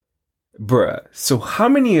Bruh, so how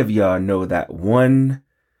many of y'all know that one,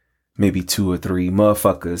 maybe two or three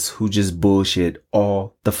motherfuckers who just bullshit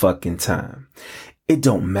all the fucking time? It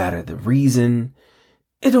don't matter the reason.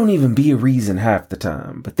 It don't even be a reason half the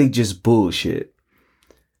time, but they just bullshit.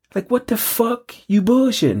 Like, what the fuck you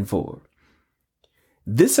bullshitting for?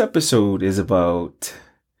 This episode is about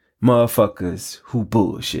motherfuckers who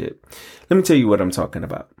bullshit. Let me tell you what I'm talking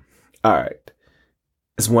about. All right.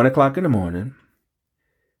 It's 1:00 in the morning.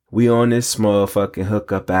 We on this motherfucking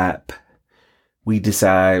hookup app. We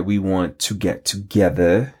decide we want to get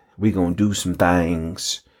together. We gonna do some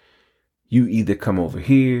things. You either come over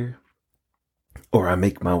here or I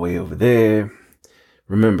make my way over there.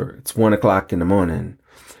 Remember, it's 1:00 in the morning.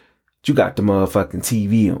 You got the motherfucking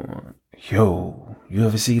TV on. Yo, you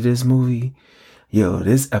ever see this movie? Yo,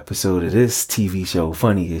 this episode of this TV show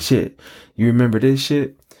funny as shit. You remember this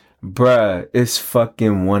shit? Bruh, it's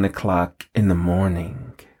fucking 1:00 in the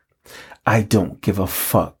morning. I don't give a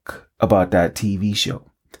fuck about that TV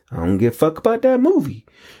show. I don't give a fuck about that movie.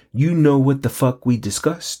 You know what the fuck we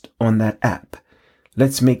discussed on that app.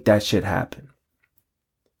 Let's make that shit happen.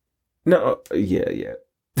 No, yeah.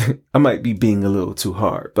 I might be being a little too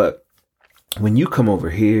hard, but when you come over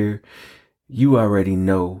here, you already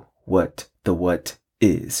know what the what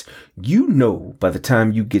is. You know by the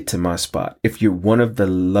time you get to my spot, if you're one of the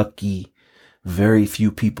lucky very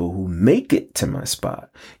few people who make it to my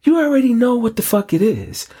spot, you already know what the fuck it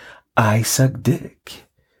is. I suck dick.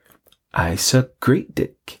 I suck great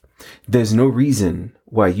dick. There's no reason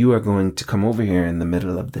why you are going to come over here in the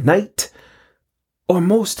middle of the night or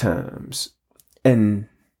most times and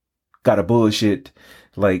gotta bullshit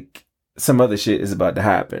like some other shit is about to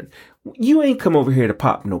happen. You ain't come over here to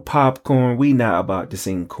pop no popcorn. We not about to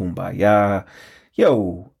sing Kumbaya.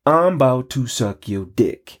 Yo, I'm about to suck your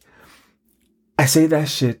dick. I say that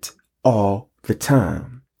shit all the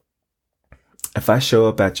time. If I show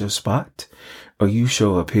up at your spot or you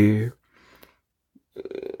show up here,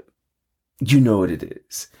 you know what it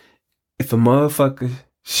is. If a motherfucker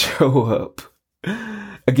show up,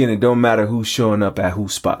 again, it don't matter who's showing up at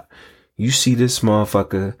whose spot. You see this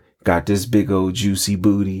motherfucker got this big old juicy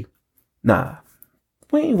booty. Nah,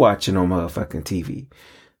 we ain't watching no motherfucking TV.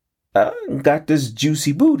 I got this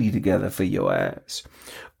juicy booty together for your ass.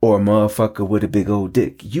 Or a motherfucker with a big old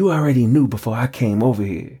dick. You already knew before I came over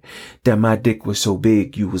here that my dick was so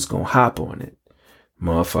big you was gonna hop on it.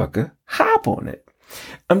 Motherfucker, hop on it.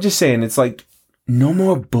 I'm just saying, it's like no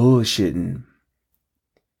more bullshitting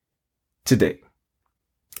today.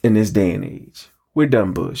 In this day and age. We're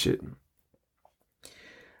done bullshitting.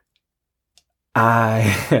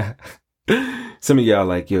 Some of y'all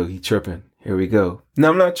like, yo, he tripping. Here we go. No,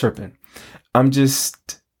 I'm not tripping. I'm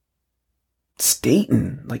just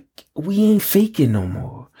stating, like, we ain't faking no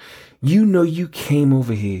more. You know you came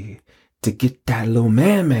over here to get that little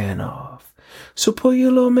man off. So pull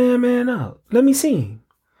your little man out. Let me see him.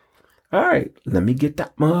 All right, let me get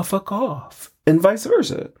that motherfucker off. And vice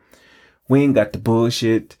versa. We ain't got the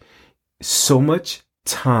bullshit. So much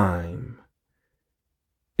time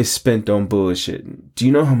is spent on bullshitting. Do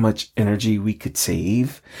you know how much energy we could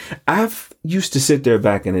save? I've used to sit there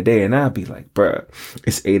back in the day and I'd be like, bruh,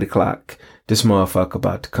 it's 8:00. This motherfucker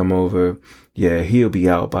about to come over. Yeah, he'll be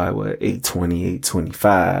out by 8:20,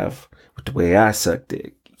 8:25 with the way I suck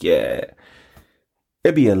dick. Yeah.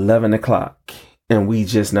 It'd be 11:00 and we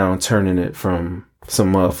just now turning it from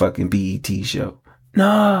some motherfucking BET show.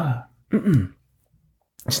 Nah.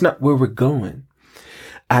 It's not where we're going.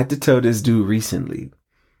 I had to tell this dude recently,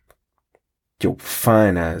 yo,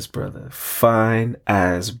 fine ass brother.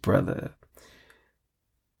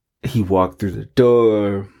 He walked through the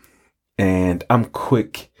door and I'm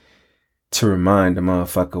quick to remind the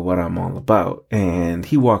motherfucker what I'm all about. And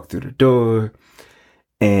he walked through the door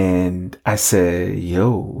and I said,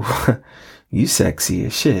 yo, you sexy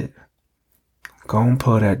as shit. Go and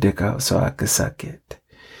pull that dick out so I could suck it.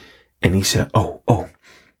 And he said, oh,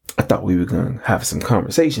 I thought we were going to have some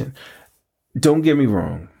conversation. Don't get me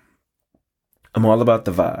wrong. I'm all about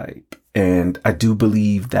the vibe. And I do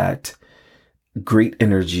believe that great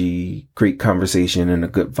energy, great conversation, and a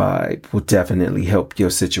good vibe will definitely help your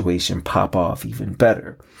situation pop off even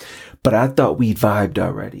better. But I thought we'd vibed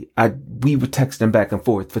already. We were texting back and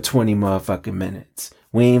forth for 20 motherfucking minutes.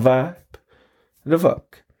 We ain't vibe? The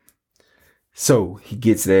fuck? So he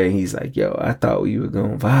gets there and he's like, yo, I thought we were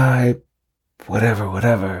going to vibe.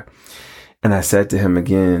 Whatever. And I said to him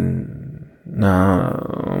again, nah,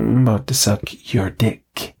 I'm about to suck your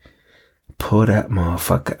dick. Pull that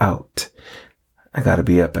motherfucker out. I gotta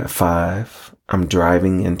be up at 5. I'm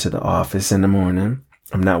driving into the office in the morning.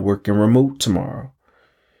 I'm not working remote tomorrow.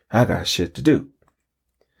 I got shit to do.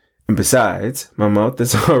 And besides, my mouth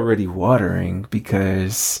is already watering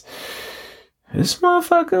because this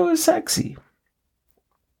motherfucker was sexy.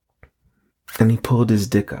 And he pulled his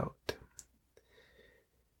dick out.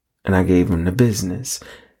 And I gave him the business.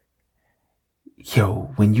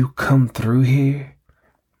 Yo, when you come through here,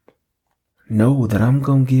 know that I'm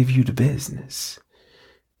gonna give you the business.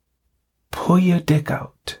 Pull your dick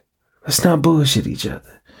out. Let's not bullshit each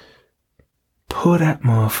other. Pull that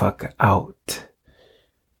motherfucker out.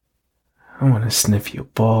 I want to sniff your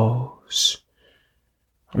balls.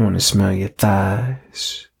 I want to smell your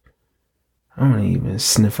thighs. I want to even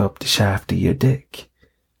sniff up the shaft of your dick.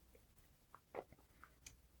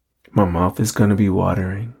 My mouth is going to be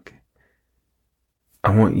watering. I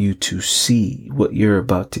want you to see what you're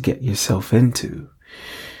about to get yourself into.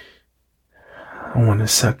 I want to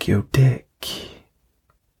suck your dick.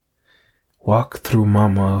 Walk through my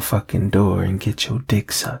motherfucking door and get your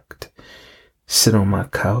dick sucked. Sit on my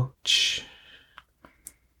couch.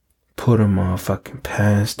 Put them motherfucking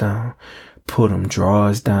pants down. Put them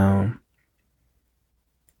drawers down.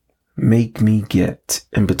 Make me get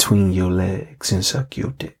in between your legs and suck your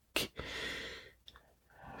dick.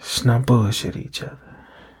 Let's not bullshit each other.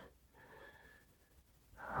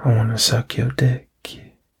 I want to suck your dick.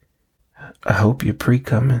 I hope you're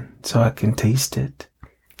pre-coming so I can taste it.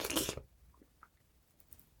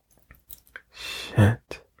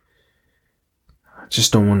 Shit. I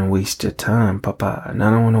just don't want to waste your time, Papa, and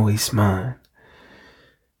I don't want to waste mine.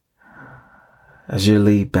 As you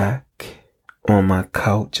lay back on my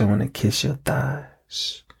couch, I want to kiss your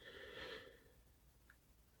thighs.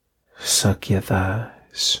 Suck your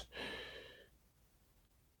thighs.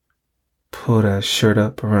 Pull that shirt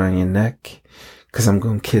up around your neck, 'cause I'm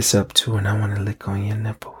gonna kiss up too, and I want to lick on your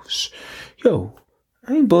nipples. Yo,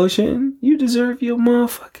 I ain't bullshitting. You deserve your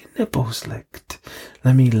motherfucking nipples licked.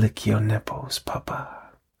 Let me lick your nipples,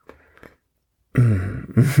 Papa.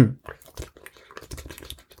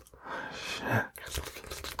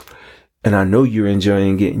 And I know you're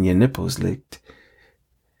enjoying getting your nipples licked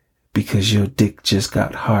because your dick just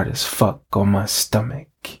got hard as fuck on my stomach.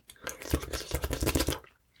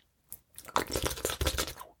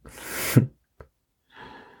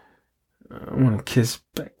 I want to kiss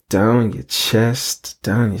back down your chest,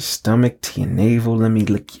 down your stomach to your navel. Let me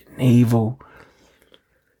lick your navel.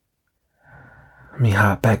 Let me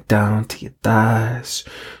hop back down to your thighs,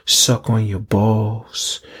 suck on your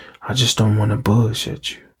balls. I just don't want to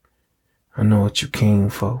bullshit you. I know what you came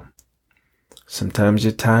for. Sometimes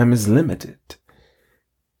your time is limited.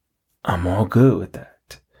 I'm all good with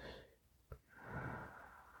that.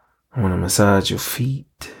 I want to massage your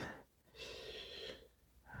feet.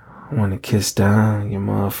 I want to kiss down your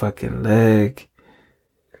motherfucking leg.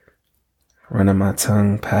 Running my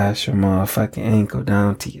tongue past your motherfucking ankle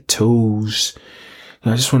down to your toes.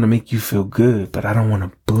 I just want to make you feel good, but I don't want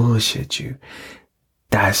to bullshit you.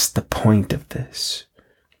 That's the point of this.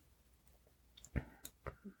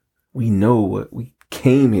 We know what we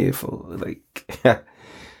came here for. Like, I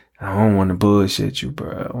don't want to bullshit you,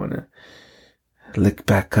 bro. I want to lick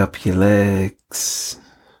back up your legs,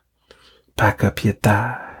 back up your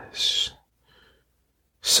thighs,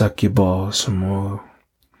 suck your balls some more.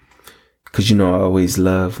 'Cause you know I always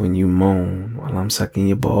love when you moan while I'm sucking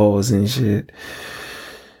your balls and shit.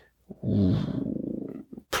 Ooh,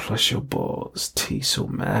 plus your balls taste so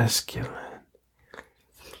masculine.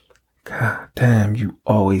 God damn, you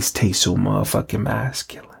always taste so motherfucking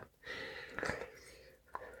masculine.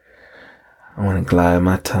 I want to glide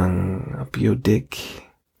my tongue up your dick,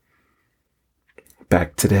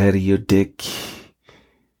 back to the head of your dick.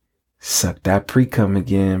 Suck that pre-cum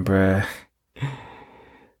again, bruh.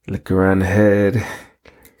 Lick around the head.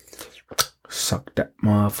 Suck that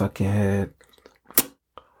motherfucking head.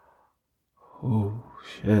 Oh,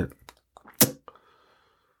 shit.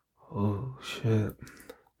 Oh, shit.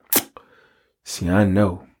 See, I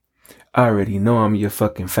know. I already know I'm your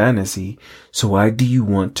fucking fantasy. So why do you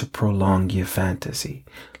want to prolong your fantasy?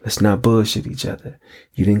 Let's not bullshit each other.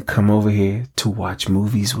 You didn't come over here to watch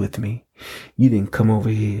movies with me. You didn't come over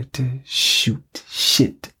here to shoot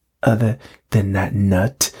shit other than that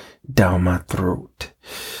nut down my throat.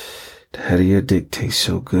 The head of your dick tastes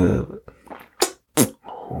so good.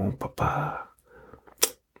 Oh, Papa.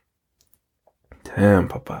 Damn,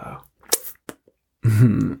 Papa.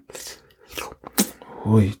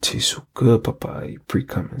 Oh, you taste so good, Papa. You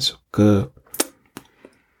pre-coming so good.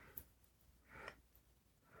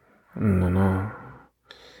 No.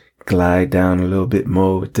 Glide down a little bit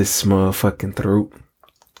more with this motherfucking throat.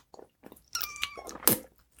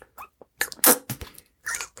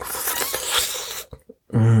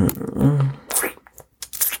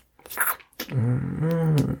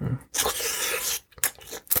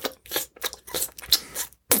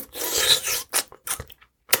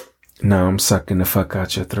 Now I'm sucking the fuck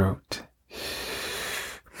out your throat.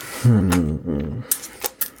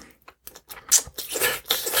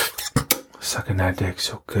 Sucking that dick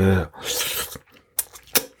so good.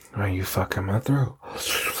 Are you fucking my throat?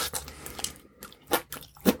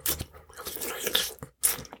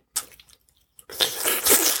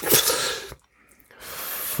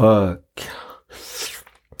 Fuck.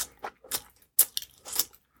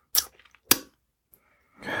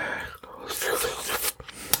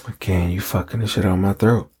 Again, you fucking the shit on my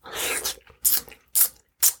throat.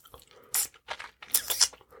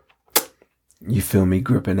 You feel me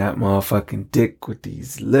gripping that motherfucking dick with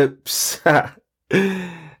these lips? I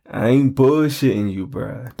ain't bullshitting you,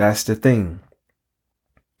 bruh. That's the thing.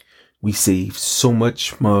 We saved so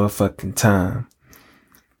much motherfucking time.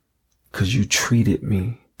 'Cause you treated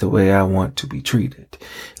me the way I want to be treated.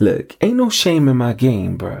 Look, ain't no shame in my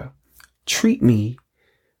game, bruh. Treat me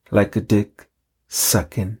like a dick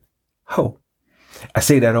sucking hoe. I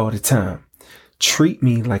say that all the time. Treat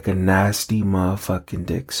me like a nasty motherfucking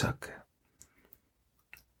dick sucker.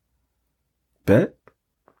 Bet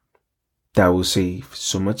that will save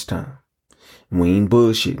so much time. We ain't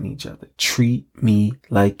bullshitting each other. Treat me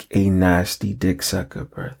like a nasty dick sucker,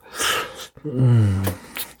 bruh.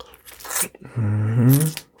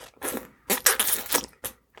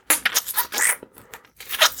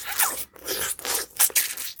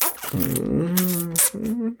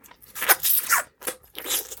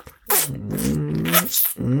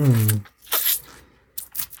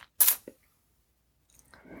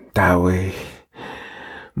 That way,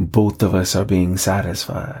 both of us are being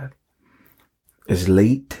satisfied. It's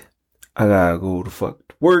late. I gotta go to fuck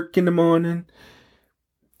work in the morning.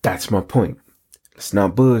 That's my point. Let's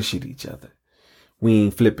not bullshit each other. We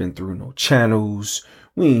ain't flipping through no channels.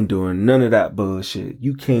 We ain't doing none of that bullshit.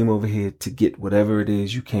 You came over here to get whatever it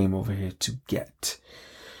is you came over here to get.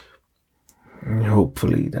 And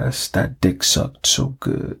hopefully that dick sucked so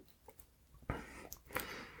good.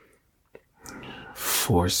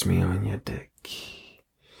 Force me on your dick.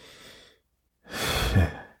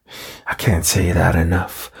 I can't say that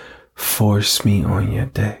enough. Force me on your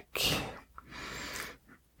dick.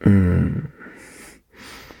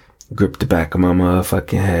 Grip the back of my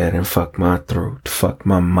motherfucking head and fuck my throat. Fuck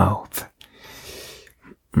my mouth.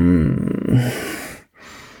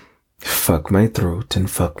 Fuck my throat and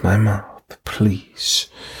fuck my mouth. Please.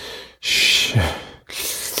 Shh.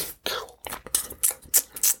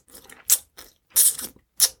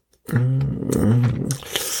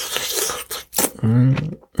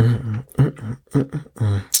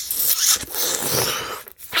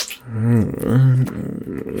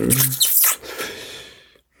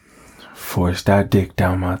 Force that dick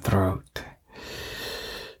down my throat.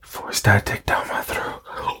 Force that dick down my throat.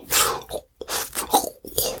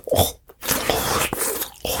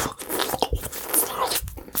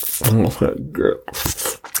 Oh my God.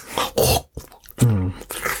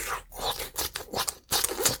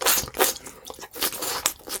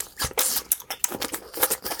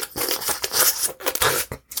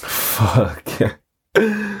 Fuck.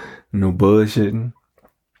 No bullshitting.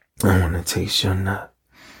 I wanna taste your nut.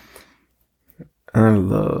 I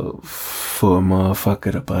love for a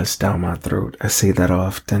motherfucker to bust down my throat. I say that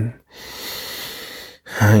often.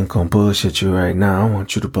 I ain't gonna bullshit you right now. I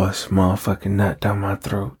want you to bust a motherfucking nut down my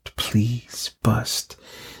throat. Please bust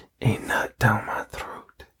a nut down my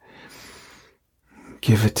throat.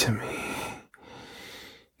 Give it to me.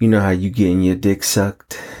 You know how you getting your dick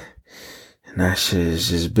sucked? And that shit is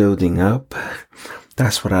just building up.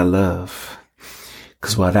 That's what I love.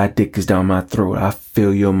 'Cause while that dick is down my throat, I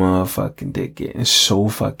feel your motherfucking dick getting so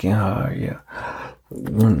fucking hard, yeah.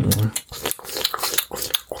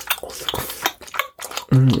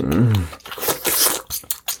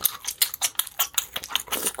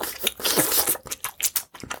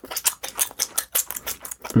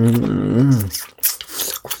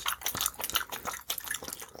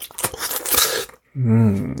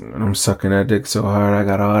 I'm sucking that dick so hard, I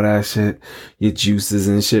got all that shit, your juices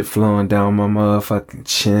and shit flowing down my motherfucking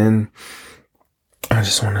chin. I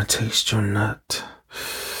just want to taste your nut.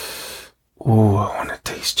 Ooh, I want to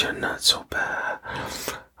taste your nut so bad.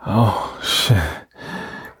 Oh, shit.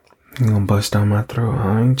 You gonna bust down my throat?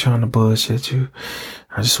 I ain't trying to bullshit you.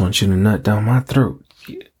 I just want you to nut down my throat.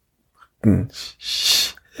 Yeah.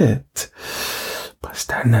 Shit. Bust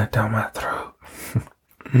that nut down my throat.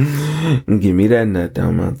 Give me that nut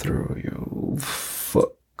down my throat, yo.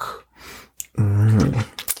 Fuck.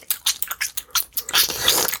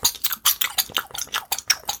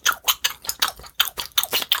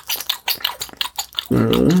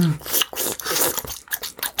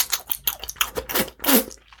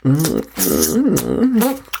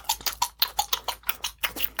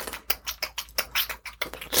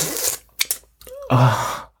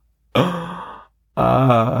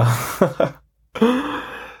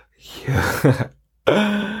 Yeah.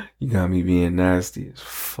 You got me being nasty as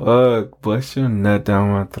fuck. Bust your nut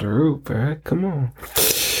down my throat, bro. Come on.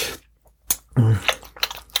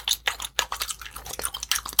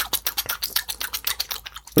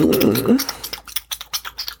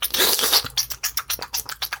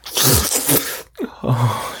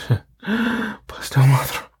 Oh, shit. Bust down my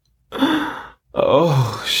throat.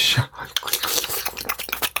 Oh, shit.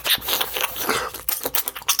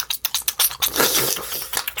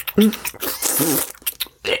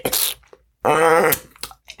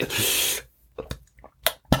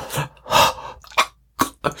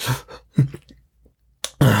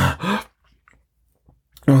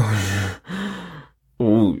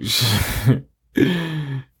 Oh shit.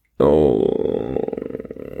 Oh.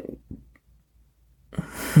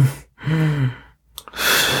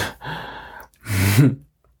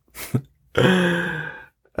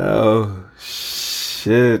 Oh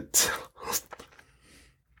shit.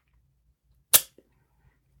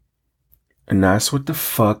 And that's what the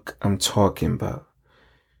fuck I'm talking about.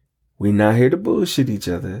 We're not here to bullshit each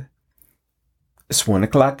other. It's 1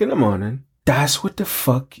 o'clock in the morning. That's what the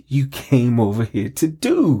fuck you came over here to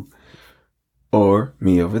do. Or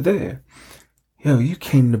me over there. Yo, you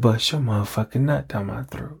came to bust your motherfucking nut down my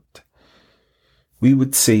throat. We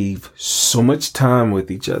would save so much time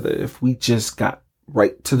with each other if we just got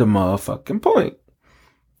right to the motherfucking point.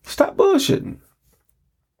 Stop bullshitting.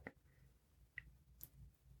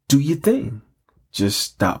 Do your thing. Just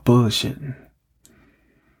stop bullshitting.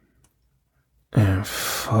 And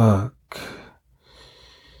fuck.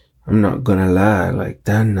 I'm not gonna lie, like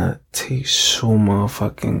that nut tastes so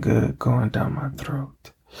motherfucking good going down my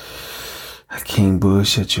throat. I can't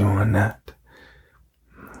bullshit you on that.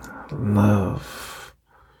 I love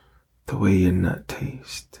the way your nut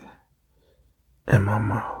tastes in my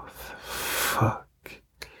mouth. Fuck.